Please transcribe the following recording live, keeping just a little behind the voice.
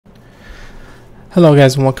Hello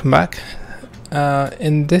guys and welcome back.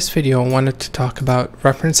 In this video I wanted to talk about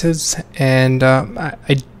references, and I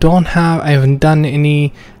haven't done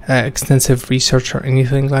any extensive research or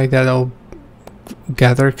anything like that. I'll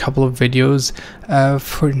gather a couple of videos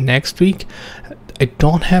for next week. I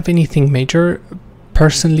don't have anything major.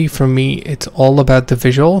 Personally, for me, it's all about the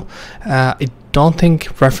visual. I don't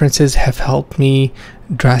think references have helped me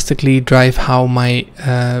drastically drive how my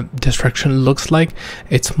destruction looks like.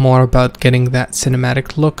 It's more about getting that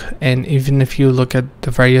cinematic look. And even if you look at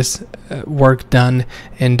the various work done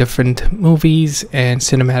in different movies and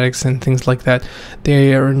cinematics and things like that,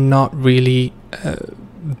 they are not really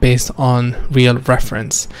based on real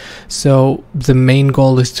reference. So the main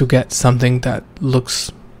goal is to get something that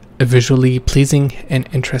looks visually pleasing and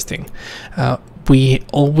interesting. We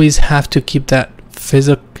always have to keep that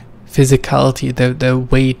physicality, the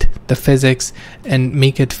weight, the physics, and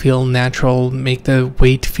make it feel natural, make the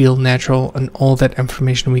weight feel natural, and all that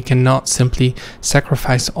information. We cannot simply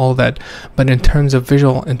sacrifice all that. But in terms of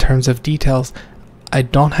visual, in terms of details, I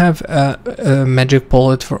don't have a magic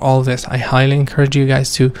bullet for all this. I highly encourage you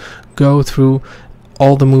guys to go through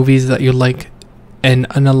all the movies that you like and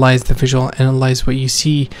analyze the visual, analyze what you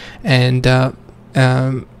see, and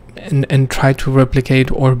try to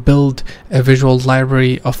replicate or build a visual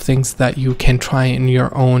library of things that you can try in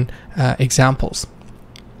your own examples.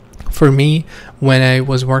 For me, when I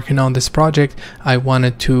was working on this project, I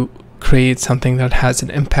wanted to create something that has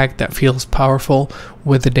an impact, that feels powerful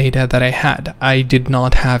with the data that I had. I did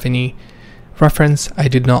not have any reference. I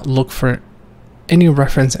did not look for any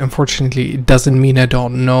reference. Unfortunately, it doesn't mean I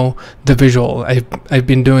don't know the visual. I've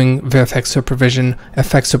been doing VFX supervision,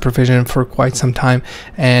 effects supervision for quite some time,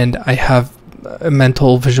 and I have a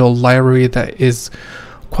mental visual library that is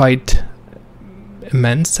quite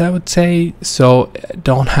immense, I would say. So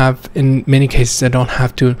in many cases I don't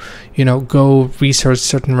have to go research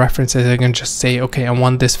certain references. I can just say, okay, I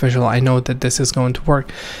want this visual, I know that this is going to work.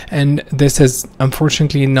 And this is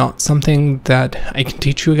unfortunately not something that I can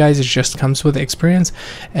teach you guys. It just comes with experience,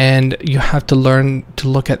 and you have to learn to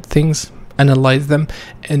look at things, analyze them,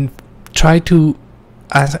 and try to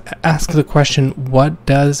ask the question,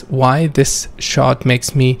 why this shot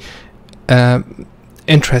makes me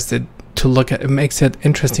interested to look at it, makes it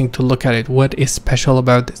interesting to look at it. What is special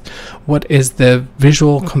about this? What is the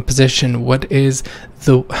visual composition?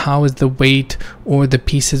 How is the weight or the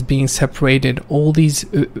pieces being separated? All these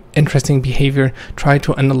interesting behavior, try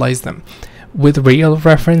to analyze them. With real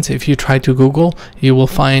reference, if you try to Google, you will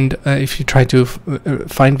find, if you try to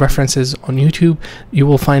find references on YouTube, you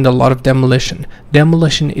will find a lot of demolition.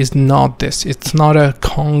 Demolition is not this. It's not a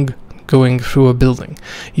Kong going through a building.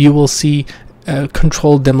 You will see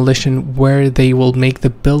controlled demolition where they will make the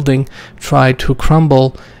building try to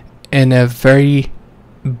crumble in a very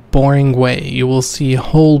boring way. You will see a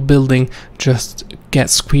whole building just get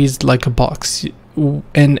squeezed like a box.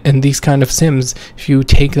 And these kind of sims, if you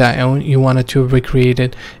take that and you wanted to recreate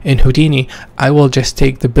it in Houdini, I will just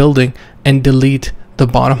take the building and delete the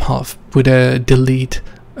bottom half with a delete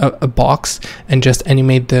a box, and just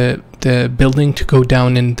animate the building to go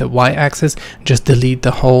down in the y-axis, just delete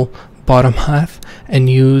the whole bottom half, and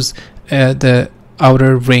use the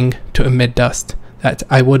outer ring to emit dust. That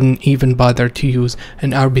I wouldn't even bother to use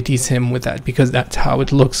an RBD sim with that, because that's how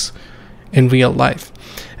it looks in real life.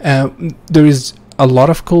 There is a lot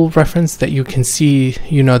of cool reference that you can see,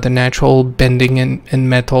 the natural bending in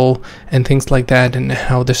metal and things like that, and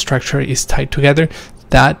how the structure is tied together.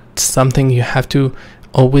 That's something you have to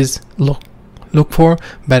always look for.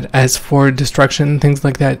 But as for destruction, things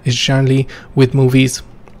like that is generally with movies,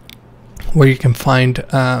 where you can find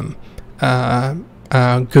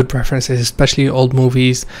good references, especially old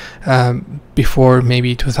movies before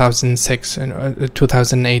maybe 2006 and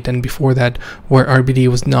 2008 and before that, where RBD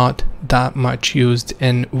was not that much used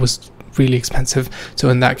and was really expensive. So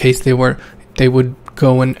in that case, they would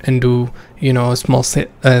go and do small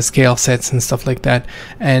scale sets and stuff like that.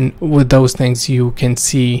 And with those things, you can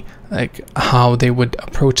see like how they would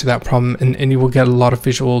approach that problem, and you will get a lot of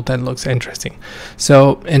visual that looks interesting.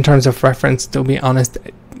 So in terms of reference, to be honest,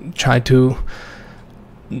 try to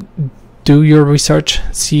do your research,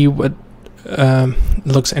 see what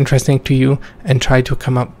looks interesting to you, and try to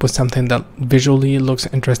come up with something that visually looks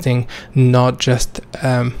interesting, not just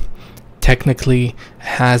technically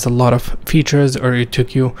has a lot of features, or it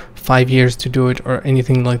took you 5 years to do it, or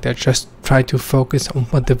anything like that. Just try to focus on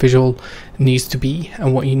what the visual needs to be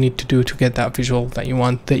and what you need to do to get that visual that you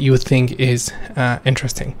want, that you think is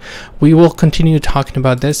interesting. We will continue talking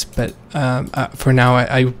about this, but for now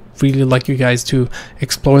I really like you guys to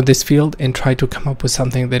explore this field and try to come up with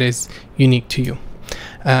something that is unique to you.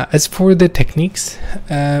 As for the techniques,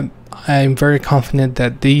 I'm very confident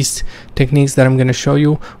that these techniques that I'm going to show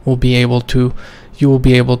you will be able to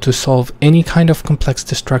solve any kind of complex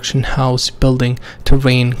destruction: house, building,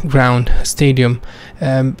 terrain, ground, stadium,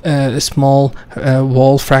 small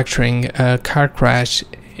wall fracturing, car crash,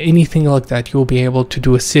 anything like that. You'll be able to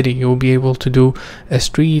do a city, you'll be able to do a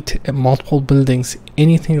street, multiple buildings,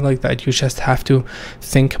 anything like that. You just have to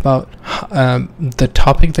think about the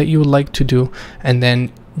topic that you would like to do, and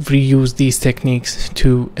then reuse these techniques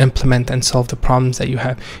to implement and solve the problems that you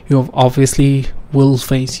have. You will obviously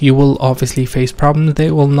face problems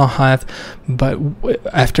they will not have, but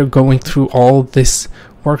after going through all this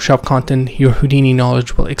workshop content, your Houdini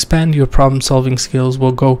knowledge will expand, your problem solving skills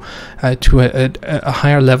will go to a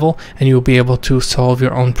higher level, and you'll be able to solve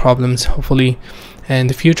your own problems, hopefully in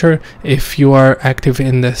the future. If you are active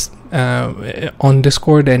in this on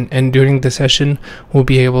Discord and during the session, we'll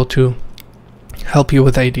be able to help you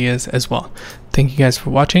with ideas as well. Thank you guys for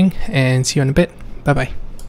watching, and see you in a bit. Bye bye.